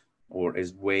magnets or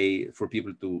as way for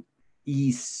people to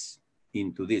ease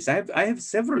into this. I have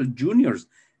several juniors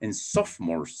and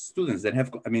sophomore students that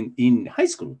have, in high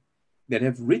school, that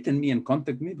have written me and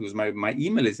contacted me, because my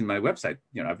email is in my website.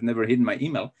 I've never hidden my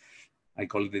email. I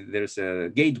call it, there's a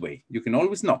gateway. You can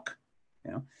always knock,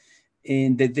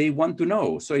 and that they want to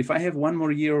know. So if I have 1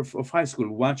 more year of high school,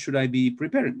 what should I be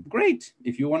preparing? Great.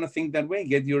 If you want to think that way,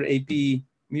 get your AP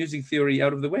music theory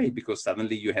out of the way, because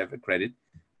suddenly you have a credit,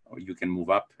 or you can move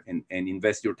up and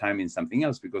invest your time in something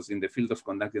else, because in the field of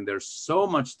conducting, there's so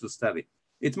much to study.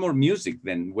 It's more music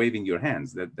than waving your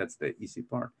hands. That's the easy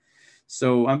part.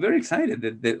 So I'm very excited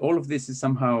that all of this is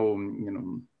somehow,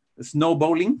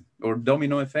 snowballing or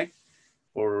domino effect,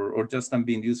 or just I'm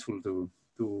being useful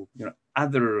to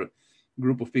other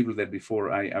group of people that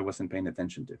before I wasn't paying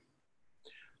attention to.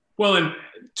 Well, and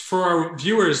for our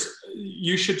viewers,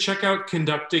 you should check out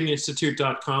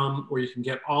conductinginstitute.com, where you can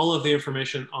get all of the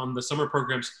information on the summer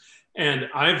programs. And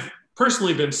I've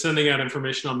personally been sending out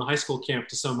information on the high school camp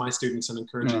to some of my students and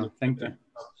encouraging them. Thank you.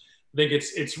 I think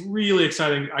it's really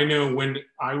exciting. I know when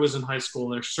I was in high school,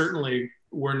 there certainly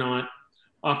were not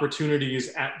opportunities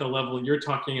at the level you're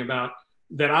talking about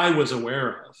that I was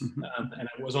aware of. And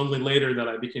it was only later that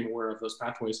I became aware of those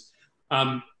pathways.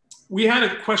 We had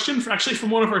a question from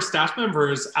one of our staff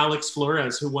members, Alex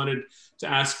Flores, who wanted to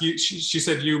ask you, she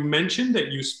said, you mentioned that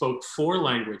you spoke 4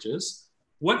 languages.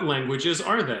 What languages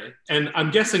are they? And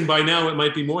I'm guessing by now it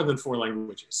might be more than 4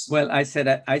 languages. Well, I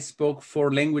said I spoke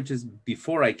 4 languages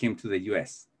before I came to the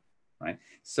US, right?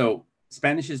 So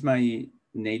Spanish is my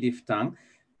native tongue.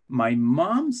 My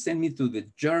mom sent me to the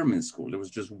German school. There was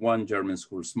just one German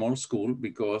school, small school,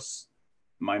 because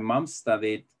my mom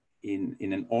studied in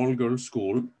an all-girls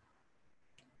school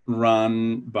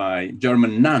run by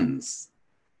German nuns.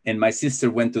 And my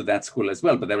sister went to that school as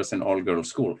well, but that was an all-girls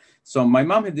school. So my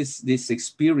mom had this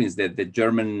experience that the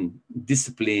German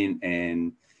discipline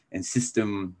and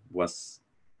system was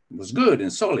good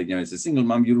and solid. As a single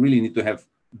mom, you really need to have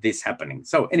this happening.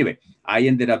 So anyway, I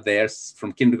ended up there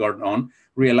from kindergarten on,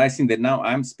 realizing that now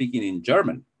I'm speaking in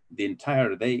German the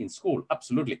entire day in school.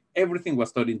 Absolutely. Everything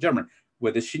was taught in German.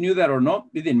 Whether she knew that or not,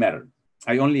 it didn't matter.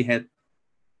 I only had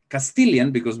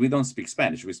Castilian, because we don't speak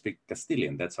Spanish. We speak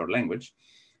Castilian. That's our language.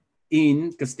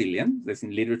 in Castilian, that's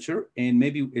in literature, and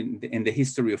maybe in the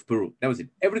history of Peru. That was it.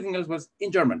 Everything else was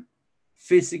in German.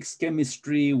 Physics,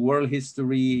 chemistry, world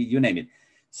history, you name it.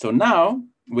 So now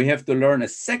we have to learn a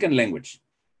second language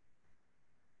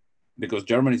because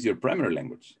German is your primary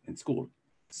language in school.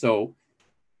 So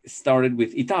it started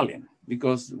with Italian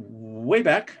because way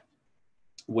back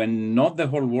when not the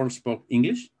whole world spoke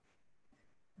English,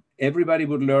 everybody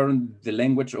would learn the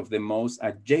language of the most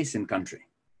adjacent country.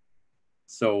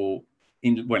 So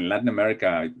in Latin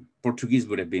America, Portuguese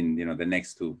would have been, the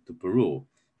next to Peru,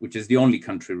 which is the only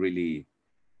country really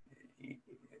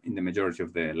in the majority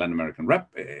of the Latin American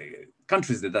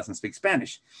countries that doesn't speak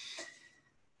Spanish.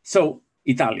 So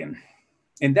Italian.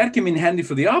 And that came in handy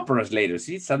for the operas later.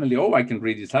 See, suddenly, I can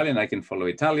read Italian, I can follow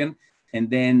Italian. And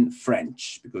then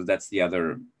French, because that's the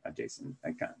other adjacent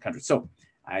country. So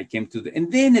I came to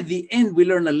and then at the end, we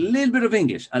learn a little bit of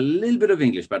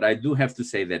English. But I do have to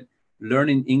say that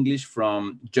learning English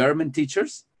from German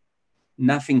teachers,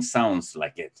 nothing sounds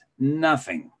like it.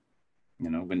 Nothing.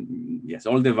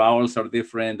 All the vowels are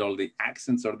different, all the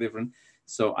accents are different.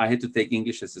 So I had to take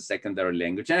English as a secondary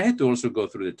language. And I had to also go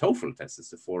through the TOEFL test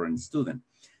as a foreign student.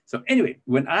 So anyway,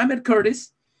 when I'm at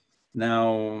Curtis,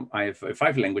 now I have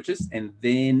 5 languages. And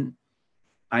then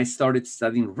I started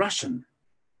studying Russian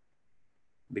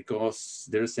because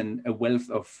there's a wealth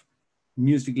of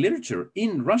music literature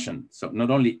in Russian. So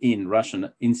not only in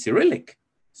Russian, in Cyrillic,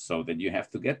 so that you have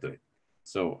to get to it.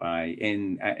 So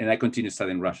I continued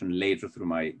studying Russian later through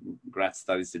my grad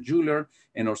studies at Juilliard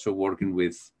and also working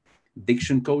with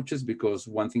diction coaches, because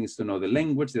one thing is to know the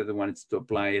language, the other one is to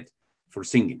apply it for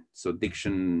singing. So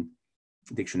diction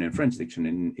in French, diction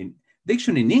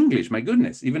in English, my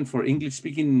goodness, even for English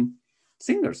speaking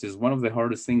singers is one of the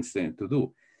hardest things to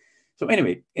do. So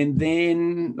anyway, and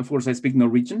then of course I speak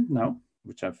Norwegian now,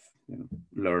 which I've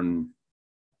learned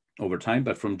over time,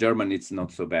 but from German it's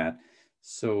not so bad.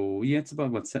 So yeah, it's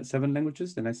about 7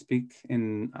 languages that I speak.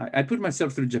 And I put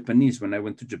myself through Japanese when I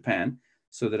went to Japan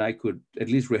so that I could at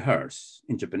least rehearse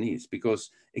in Japanese,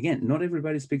 because again, not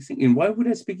everybody speaks English. And why would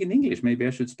I speak in English? Maybe I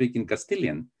should speak in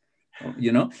Castilian,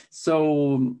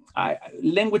 So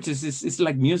languages is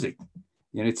like music.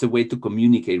 It's a way to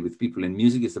communicate with people, and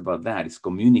music is about that. It's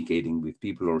communicating with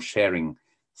people or sharing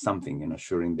something,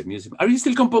 sharing the music. Are you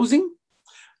still composing?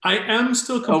 I am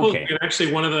still composing. Okay.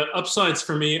 Actually, one of the upsides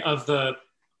for me of the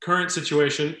current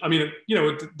situation, I mean,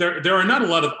 there are not a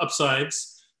lot of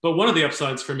upsides, but one of the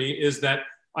upsides for me is that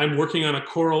I'm working on a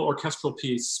choral orchestral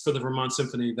piece for the Vermont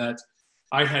Symphony that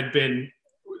I had been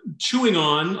chewing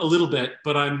on a little bit,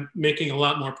 but I'm making a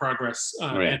lot more progress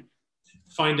and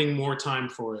finding more time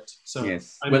for it. So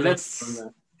yes, well, that's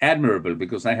admirable,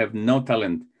 because I have no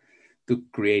talent to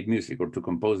create music or to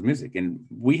compose music. And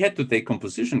we had to take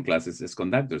composition classes as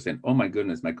conductors. And oh my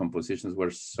goodness, my compositions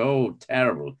were so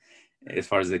terrible as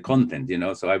far as the content,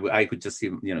 So I could just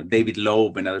see, David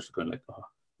Loeb and others going like,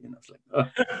 it's like, oh.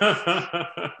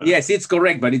 Yes, it's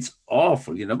correct, but it's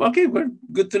awful, Okay, well,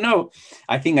 good to know.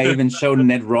 I think I even showed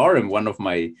Ned Rorem one of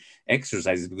my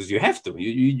exercises, because you have to,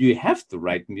 you have to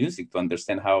write music to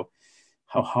understand how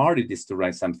hard it is to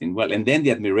write something well. And then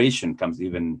the admiration comes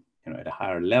even, at a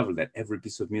higher level, that every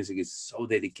piece of music is so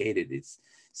dedicated. It's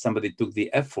somebody took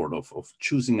the effort of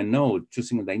choosing a note,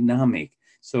 choosing a dynamic.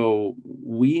 So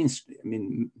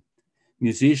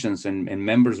musicians and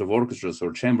members of orchestras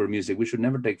or chamber music, we should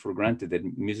never take for granted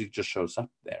that music just shows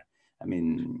up there. I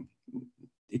mean,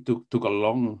 it took a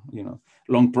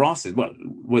long process. Well,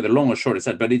 whether long or short,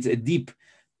 but it's a deep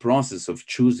process of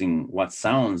choosing what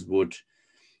sounds would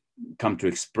come to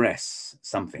express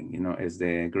something, as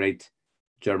the great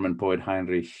German poet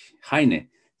Heinrich Heine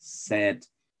said,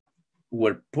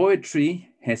 where poetry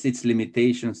has its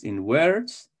limitations in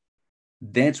words,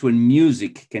 that's when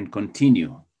music can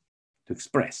continue to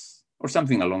express, or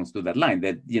something along to that line,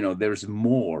 that, there's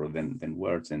more than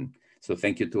words. And so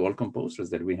thank you to all composers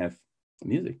that we have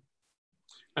music.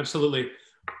 Absolutely.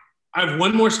 I have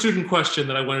one more student question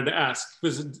that I wanted to ask,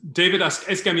 because David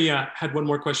Escamilla had one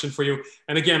more question for you.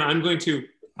 And again,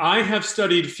 I have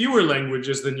studied fewer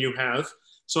languages than you have,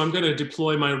 so I'm going to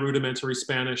deploy my rudimentary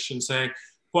Spanish and say,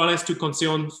 ¿cuál es tu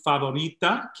canción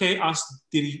favorita que has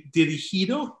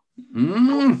dirigido?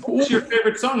 What's your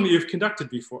favorite song that you've conducted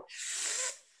before?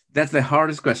 That's the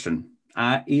hardest question.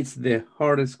 It's the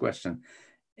hardest question.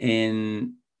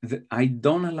 And I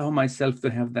don't allow myself to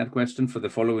have that question for the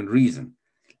following reason.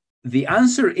 The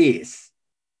answer is,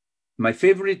 my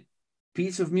favorite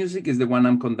piece of music is the one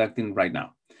I'm conducting right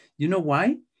now. You know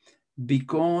why?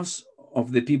 Because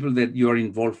of the people that you are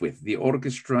involved with, the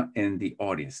orchestra and the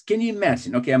audience. Can you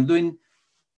imagine? Okay, I'm doing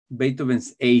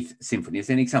Beethoven's 8th Symphony as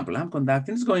an example. I'm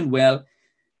conducting, it's going well.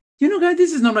 you know, guys,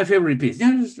 this is not my favorite piece.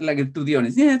 Yeah, just like, to be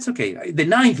honest, yeah, it's okay. The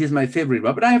ninth is my favorite,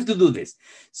 but I have to do this.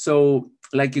 So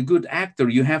like a good actor,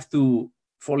 you have to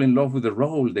fall in love with the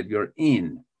role that you're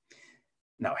in.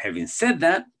 Now, having said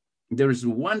that, there is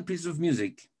one piece of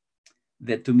music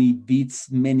that to me beats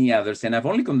many others. And I've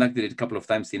only conducted it a couple of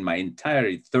times in my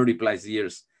entire 30 plus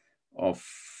years of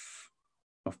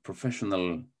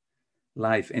professional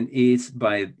life. And it's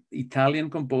by Italian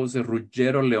composer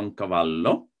Ruggero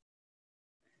Leoncavallo.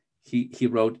 He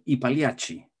wrote I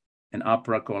Pagliacci, an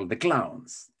opera called The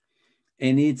Clowns.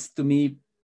 And it's, to me,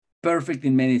 perfect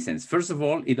in many senses. First of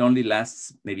all, it only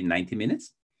lasts maybe 90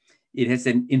 minutes. It has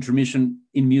an intermission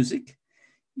in music.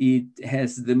 It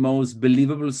has the most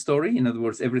believable story. In other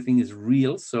words, everything is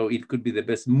real. So it could be the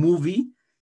best movie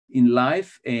in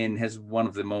life and has one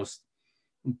of the most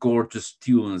gorgeous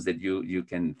tunes that you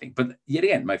can think. But yet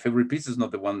again, my favorite piece is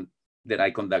not the one that I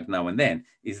conduct now and then.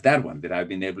 It's that one that I've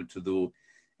been able to do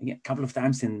again, a couple of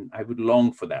times, and I would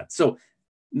long for that. So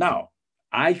now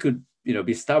I could,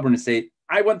 be stubborn and say,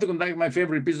 I want to conduct my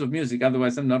favorite piece of music.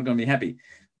 Otherwise, I'm not going to be happy.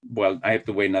 Well, I have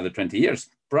to wait another 20 years,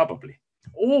 probably.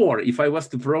 Or if I was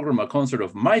to program a concert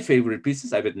of my favorite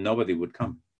pieces, I bet nobody would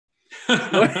come.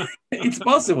 It's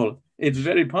possible. It's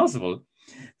very possible.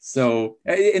 So,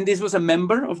 and this was a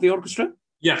member of the orchestra?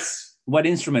 Yes. What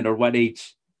instrument or what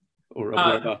age? Or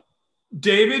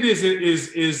David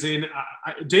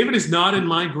David is not in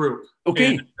my group.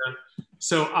 Okay. And,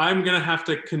 so I'm going to have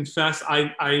to confess,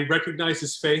 I recognize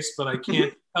his face, but I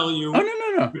can't tell you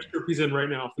which group he's in right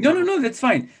now. No, that's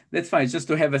fine. That's fine. Just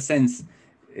to have a sense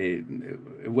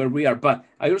where we are. But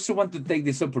I also want to take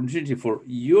this opportunity for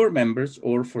your members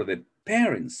or for the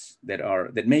parents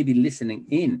that may be listening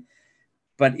in.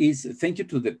 But thank you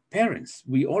to the parents.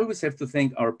 We always have to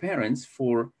thank our parents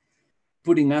for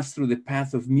putting us through the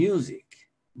path of music.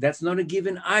 That's not a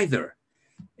given either.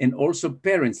 And also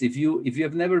parents, if you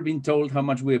have never been told how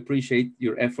much we appreciate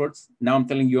your efforts, now I'm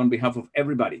telling you on behalf of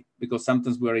everybody, because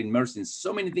sometimes we're immersed in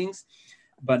so many things,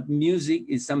 but music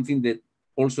is something that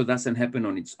also doesn't happen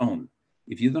on its own.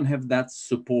 If you don't have that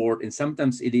support, and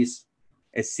sometimes it is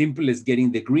as simple as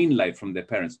getting the green light from the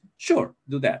parents, sure,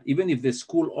 do that. Even if the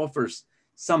school offers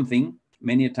something,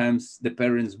 many times the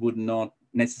parents would not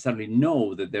necessarily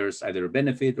know that there's either a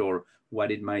benefit or what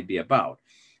it might be about.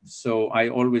 So I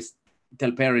always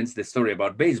tell parents the story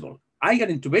about baseball. I got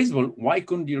into baseball. Why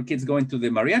couldn't your kids go into the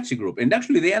mariachi group? And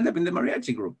actually they end up in the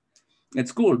mariachi group at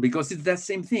school because it's that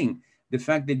same thing. The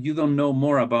fact that you don't know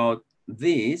more about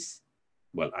this.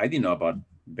 Well, I didn't know about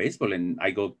baseball, and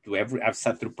I go to I've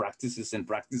sat through practices and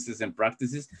practices and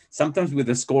practices, sometimes with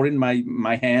a score in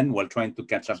my hand while trying to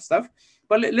catch up stuff.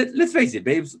 But let's face it,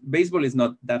 baseball is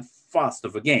not that fast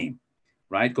of a game,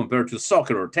 right? Compared to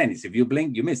soccer or tennis. If you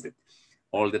blink, you missed it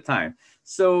all the time.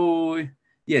 So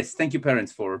yes, thank you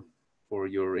parents for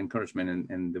your encouragement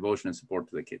and devotion and support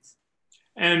to the kids.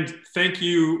 And thank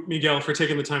you, Miguel, for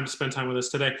taking the time to spend time with us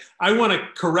today. I want to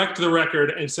correct the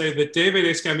record and say that David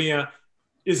Escamilla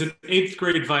is an 8th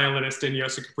grade violinist in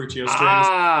YOSA Capriccio strings.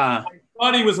 I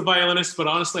thought he was a violinist, but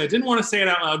honestly, I didn't want to say it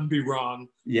out loud and be wrong.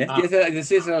 Yes,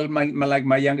 this is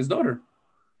my youngest daughter,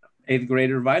 8th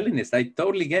grader violinist. I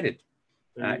totally get it.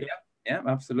 Yeah,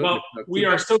 absolutely. Well, we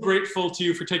are so grateful to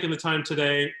you for taking the time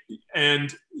today.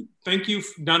 And thank you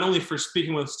not only for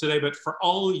speaking with us today, but for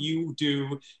all you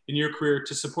do in your career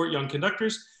to support young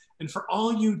conductors and for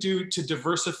all you do to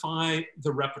diversify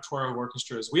the repertoire of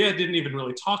orchestras. We didn't even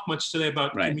really talk much today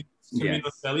about Camilo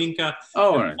Belinka,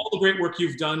 all the great work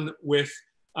you've done with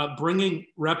bringing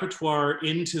repertoire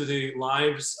into the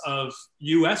lives of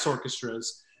U.S.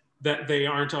 orchestras that they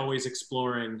aren't always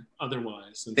exploring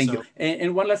otherwise. And Thank you.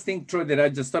 And one last thing, Troy, that I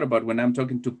just thought about when I'm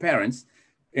talking to parents,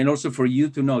 and also for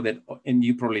you to know that, and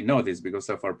you probably know this because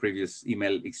of our previous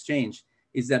email exchange,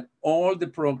 is that all the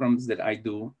programs that I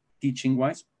do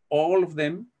teaching-wise, all of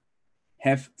them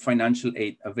have financial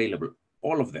aid available,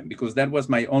 all of them, because that was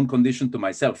my own condition to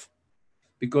myself.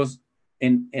 Because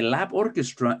in a lap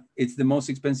orchestra, it's the most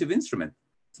expensive instrument.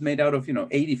 It's made out of,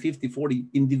 80, 50, 40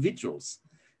 individuals.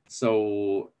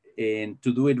 So, and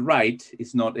to do it right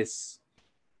is not as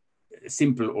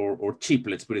simple or cheap,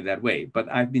 let's put it that way.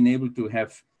 But I've been able to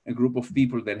have a group of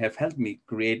people that have helped me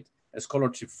create a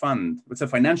scholarship fund. It's a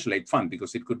financial aid fund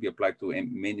because it could be applied to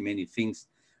many, many things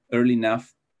early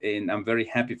enough. And I'm very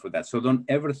happy for that. So don't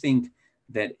ever think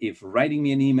that if writing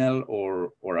me an email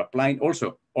or applying,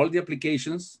 also all the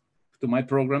applications to my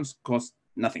programs cost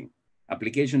nothing.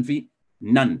 Application fee,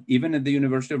 none. Even at the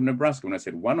University of Nebraska, when I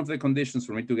said one of the conditions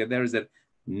for me to get there is that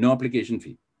no application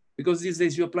fee. Because these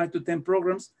days you apply to 10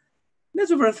 programs,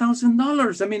 that's over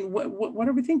 $1,000. I mean, what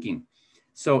are we thinking?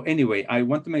 So anyway, I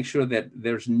want to make sure that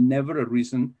there's never a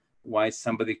reason why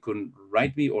somebody couldn't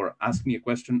write me or ask me a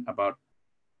question about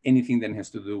anything that has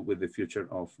to do with the future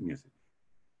of music.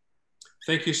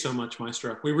 Thank you so much,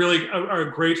 Maestro. We really are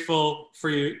grateful for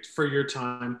you, for your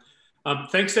time.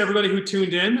 Thanks to everybody who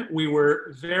tuned in. We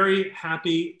were very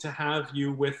happy to have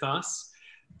you with us.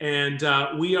 And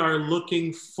we are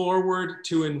looking forward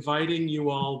to inviting you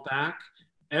all back.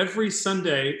 Every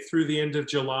Sunday through the end of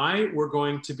July, we're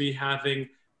going to be having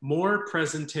more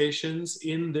presentations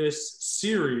in this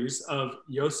series of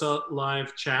YOSA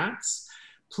Live Chats.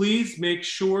 Please make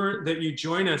sure that you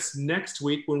join us next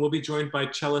week when we'll be joined by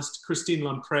cellist Christine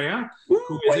Lamprea,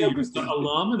 who is a YOSA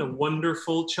alum and a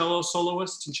wonderful cello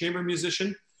soloist and chamber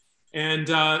musician. And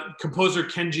composer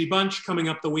Kenji Bunch coming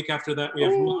up the week after that. We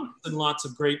have lots and lots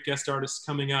of great guest artists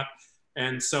coming up.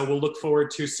 And so we'll look forward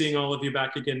to seeing all of you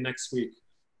back again next week.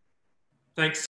 Thanks.